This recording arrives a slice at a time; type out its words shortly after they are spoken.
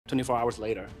24 hours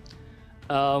later.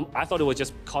 I thought it was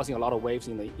just causing a lot of waves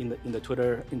in the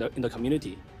Twitter in the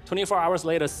community. 24 hours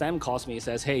later, Sam calls me and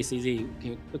says, "Hey, CZ,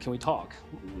 can we talk?"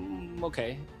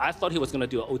 Okay. I thought he was going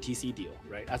to do an OTC deal,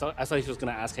 right? I thought he was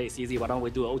going to ask, "Hey, CZ, why don't we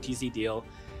do an OTC deal?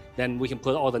 Then we can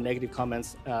put all the negative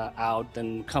comments out.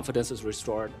 Then confidence is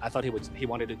restored." I thought he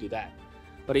wanted to do that,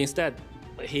 but instead,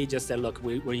 he just said, "Look,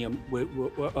 we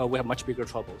have much bigger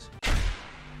troubles."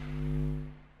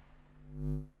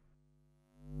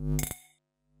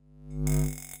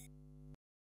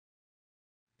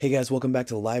 Hey guys, welcome back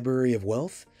to the Library of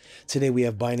Wealth. Today we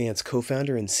have Binance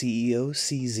co-founder and CEO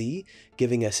CZ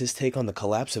giving us his take on the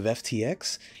collapse of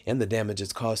FTX and the damage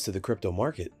it's caused to the crypto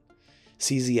market.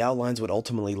 CZ outlines what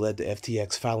ultimately led to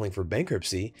FTX filing for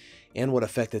bankruptcy and what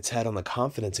effect it's had on the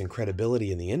confidence and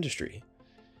credibility in the industry.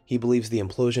 He believes the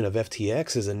implosion of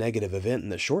FTX is a negative event in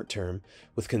the short term,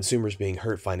 with consumers being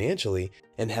hurt financially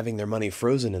and having their money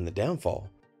frozen in the downfall.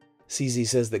 CZ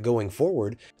says that going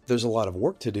forward, there's a lot of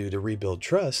work to do to rebuild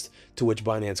trust, to which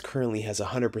Binance currently has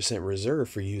 100% reserve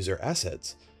for user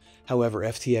assets. However,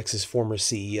 FTX's former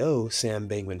CEO, Sam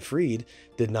Bankman-Fried,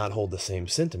 did not hold the same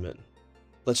sentiment.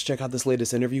 Let's check out this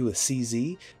latest interview with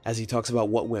CZ as he talks about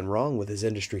what went wrong with his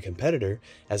industry competitor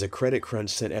as a credit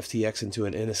crunch sent FTX into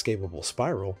an inescapable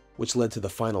spiral, which led to the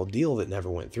final deal that never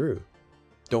went through.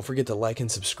 Don't forget to like and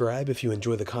subscribe if you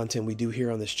enjoy the content we do here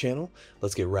on this channel.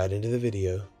 Let's get right into the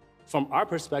video. From our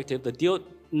perspective, the deal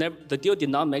did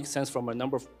not make sense from a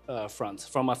number of fronts.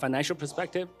 From a financial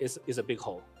perspective, is a big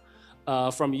hole.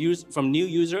 From new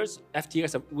users,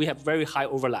 FTX, we have very high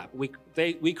overlap.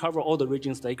 We cover all the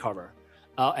regions they cover,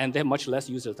 and they have much less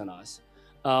users than us.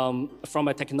 From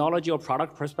a technology or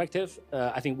product perspective,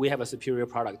 I think we have a superior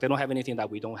product. They don't have anything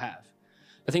that we don't have.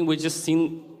 I think we just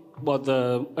seen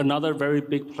another very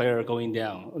big player going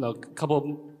down.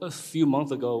 A few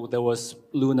months ago, there was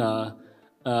Luna.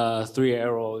 Three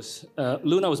Arrows.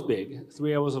 Luna was big.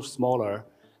 Three Arrows was smaller,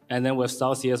 and then with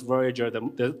Celsius, Voyager,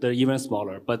 they're even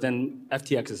smaller. But then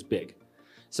FTX is big.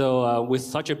 So with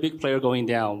such a big player going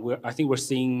down, I think we're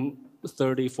seeing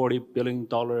 $30–40 billion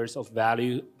of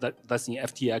value that's in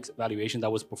FTX valuation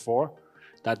that was before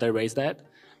that they raised that,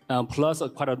 plus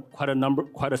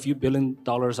quite a few $billion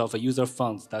of user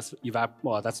funds that's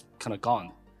kind of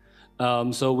gone.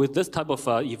 So with this type of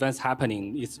events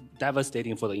happening, it's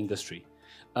devastating for the industry.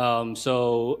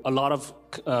 So a lot of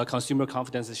consumer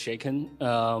confidence is shaken,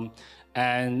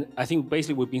 and I think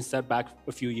basically we've been set back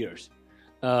a few years.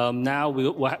 Now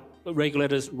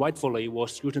regulators rightfully will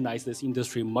scrutinize this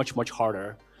industry much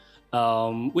harder,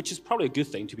 which is probably a good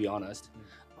thing, to be honest.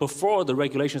 Before, the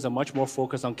regulations are much more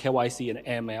focused on KYC and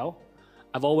AML.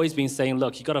 I've always been saying,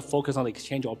 look, you got to focus on the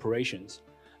exchange operations.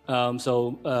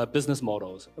 Business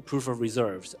models, proof of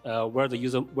reserves, where the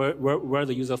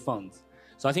user funds.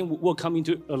 So I think we'll come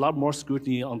into a lot more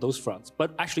scrutiny on those fronts.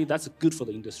 But actually, that's good for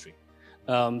the industry.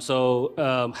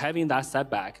 Having that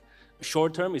setback,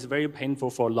 short term is very painful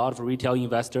for a lot of retail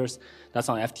investors. That's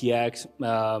on FTX,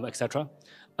 etc.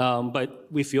 But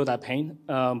we feel that pain.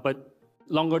 But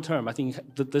longer term, I think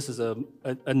this is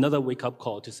another wake-up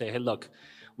call to say, hey, look,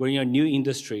 we're in a new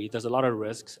industry. There's a lot of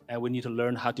risks, and we need to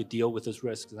learn how to deal with those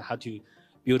risks and how to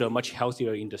build a much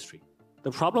healthier industry. The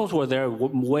problems were there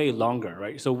way longer,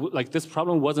 right? So this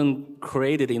problem wasn't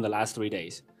created in the last 3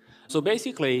 days. So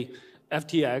basically,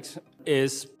 FTX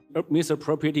is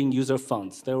misappropriating user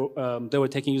funds. They were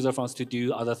taking user funds to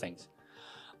do other things.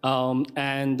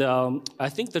 I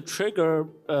think the trigger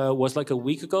was like a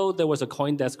week ago. There was a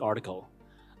CoinDesk article.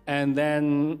 And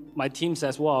then my team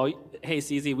says, well, hey,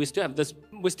 CZ, we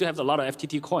still have a lot of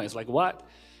FTT coins. Like, what?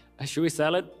 Should we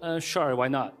sell it? Sure, why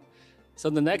not? So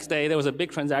the next day, there was a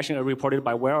big transaction reported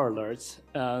by Where Alerts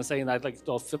saying that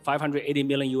 $580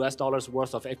 million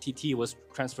worth of FTT was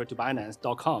transferred to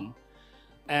Binance.com.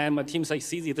 And my team's like,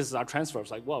 CZ, this is our transfer. I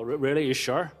was like, well, really, you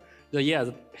sure? Like,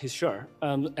 yeah, he's sure.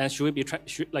 And should we be,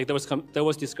 there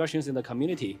was discussions in the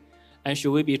community, and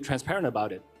should we be transparent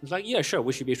about it? It's like, yeah, sure,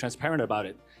 we should be transparent about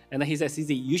it. And then he said, CZ,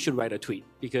 you should write a tweet,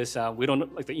 because we don't,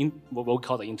 what we'll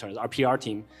call the interns, our PR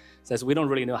team says, we don't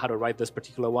really know how to write this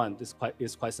particular one.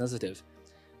 It's quite sensitive.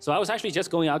 So I was actually just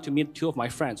going out to meet two of my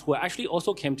friends who actually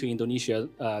also came to Indonesia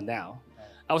now.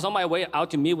 I was on my way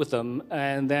out to meet with them,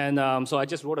 and then so I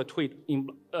just wrote a tweet in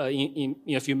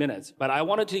a few minutes. But I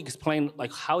wanted to explain,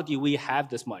 how do we have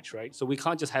this much, right? So we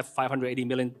can't just have $580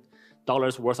 million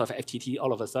worth of FTT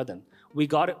all of a sudden. We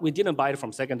got it. We didn't buy it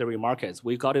from secondary markets.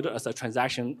 We got it as a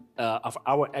transaction of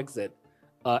our exit,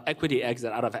 equity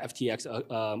exit out of FTX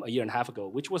a year and a half ago,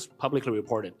 which was publicly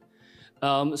reported.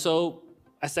 So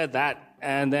I said that,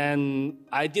 and then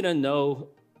I didn't know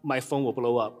my phone will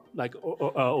blow up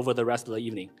over the rest of the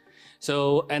evening.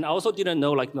 So, and I also didn't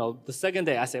know, like, no, the second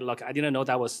day I said, look, I didn't know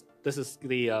this is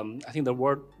the, I think the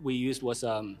word we used was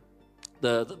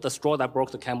the straw that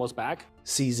broke the camel's back.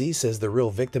 CZ says the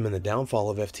real victim in the downfall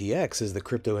of FTX is the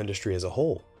crypto industry as a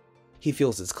whole. He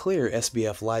feels it's clear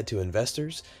SBF lied to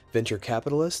investors, venture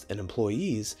capitalists, and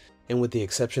employees, and with the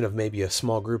exception of maybe a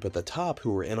small group at the top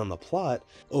who were in on the plot,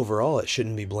 overall it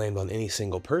shouldn't be blamed on any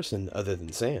single person other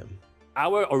than Sam.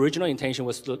 Our original intention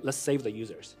was to let's save the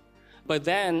users. But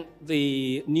then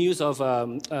the news of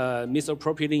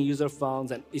misappropriating user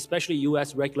funds and especially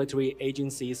US regulatory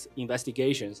agencies'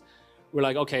 investigations, we're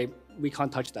like, okay, we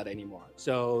can't touch that anymore.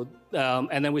 So,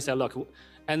 and then we said, look,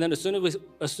 and then as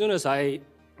soon as I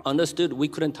understood we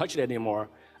couldn't touch it anymore,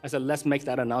 I said, let's make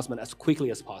that announcement as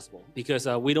quickly as possible because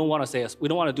we don't want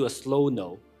to do a slow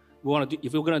no. We want to do,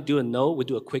 if we're going to do a no, we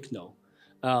do a quick no.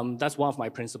 That's one of my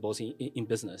principles in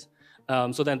business.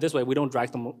 So then this way we don't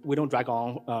drag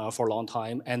on for a long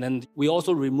time, and then we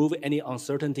also remove any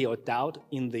uncertainty or doubt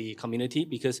in the community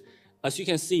because, as you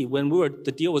can see, when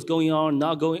the deal was going on,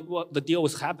 the deal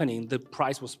was happening,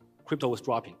 crypto was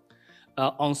dropping.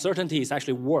 Uncertainty is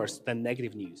actually worse than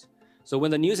negative news. So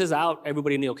when the news is out,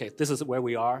 everybody knew, okay, this is where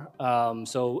we are.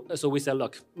 So we said,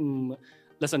 look,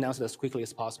 let's announce it as quickly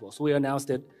as possible. So we announced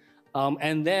it.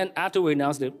 And then after we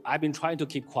announced it, I've been trying to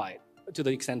keep quiet to the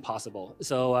extent possible.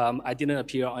 So I didn't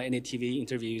appear on any TV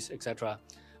interviews, etc.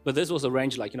 But this was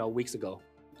arranged like weeks ago.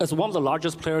 As one of the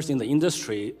largest players in the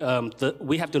industry,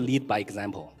 we have to lead by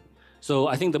example. So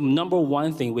I think the number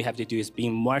one thing we have to do is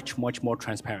being much, much more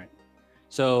transparent.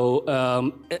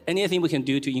 So anything we can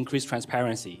do to increase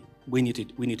transparency, we need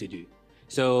to do.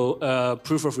 So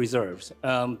proof of reserves.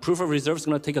 Proof of reserves is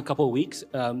going to take a couple of weeks,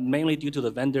 mainly due to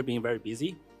the vendor being very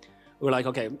busy. We're like,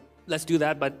 okay, let's do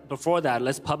that, but before that,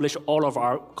 let's publish all of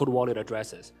our cold wallet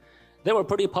addresses. They were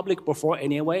pretty public before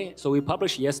anyway, so we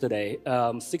published yesterday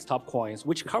 6 top coins,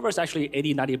 which covers actually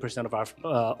 80–90%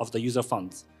 of the user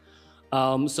funds.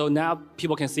 So now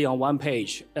people can see on one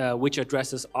page which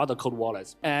addresses are the cold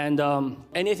wallets, and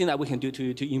anything that we can do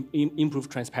to improve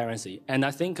transparency. And I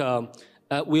think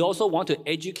we also want to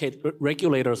educate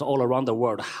regulators all around the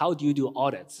world. How do you do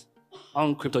audits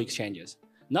on crypto exchanges?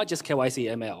 Not just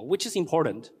KYC ML, which is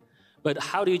important, but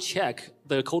how do you check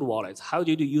the cold wallets? How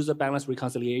do you do user balance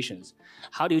reconciliations?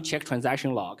 How do you check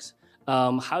transaction logs?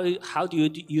 How do you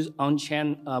use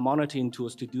on-chain monitoring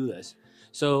tools to do this?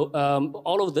 So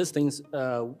all of these things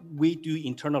we do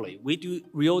internally. We do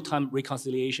real-time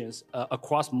reconciliations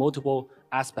across multiple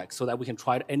aspects so that we can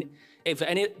try to, and if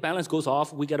any balance goes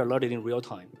off, we get alerted in real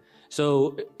time.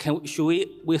 So should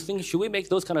we make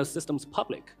those kind of systems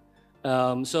public?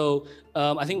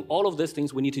 I think all of these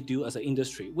things we need to do as an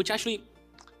industry, which actually,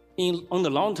 on the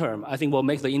long term, I think will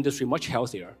make the industry much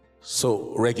healthier.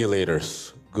 So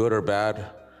regulators, good or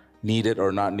bad, needed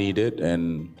or not needed,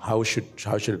 and how should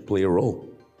it play a role?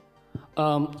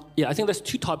 Yeah, I think there's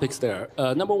 2 topics there.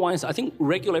 Number one is I think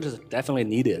regulators are definitely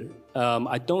needed.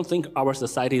 I don't think our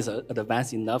society is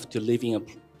advanced enough to live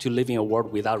in a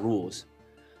world without rules.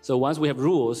 So once we have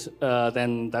rules,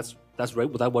 then that's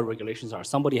what regulations are.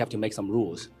 Somebody have to make some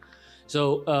rules.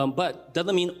 So, but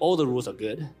doesn't mean all the rules are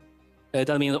good. It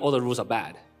doesn't mean all the rules are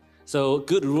bad. So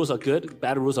good rules are good,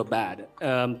 bad rules are bad.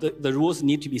 The rules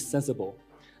need to be sensible.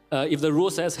 If the rule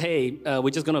says, hey,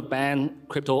 we're just going to ban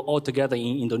crypto altogether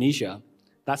in Indonesia,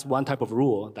 that's one type of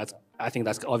rule. I think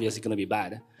that's obviously going to be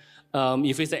bad.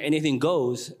 If we say anything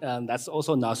goes, that's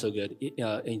also not so good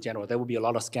in general. There will be a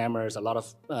lot of scammers, a lot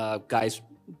of guys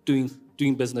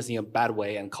doing business in a bad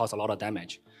way and cause a lot of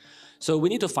damage. So we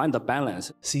need to find the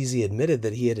balance. CZ admitted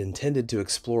that he had intended to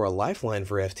explore a lifeline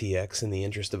for FTX in the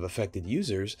interest of affected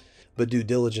users, but due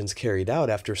diligence carried out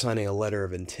after signing a letter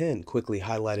of intent quickly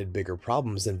highlighted bigger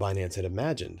problems than Binance had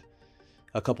imagined.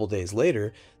 A couple days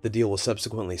later, the deal was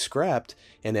subsequently scrapped,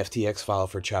 and FTX filed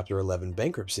for Chapter 11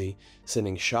 bankruptcy,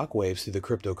 sending shockwaves through the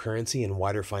cryptocurrency and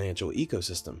wider financial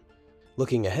ecosystem.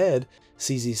 Looking ahead,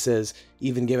 CZ says,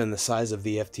 even given the size of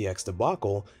the FTX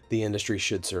debacle, the industry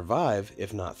should survive,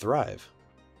 if not thrive.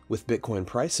 With Bitcoin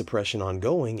price suppression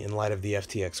ongoing in light of the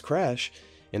FTX crash,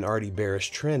 an already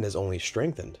bearish trend has only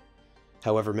strengthened.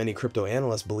 However, many crypto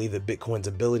analysts believe that Bitcoin's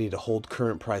ability to hold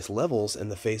current price levels in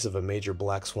the face of a major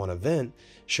black swan event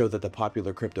show that the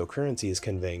popular cryptocurrency is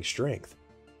conveying strength.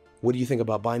 What do you think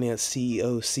about Binance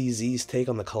CEO CZ's take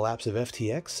on the collapse of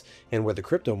FTX and where the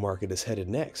crypto market is headed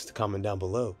next? Comment down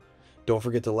below. Don't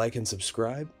forget to like and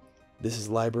subscribe. This is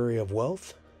Library of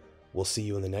Wealth. We'll see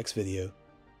you in the next video.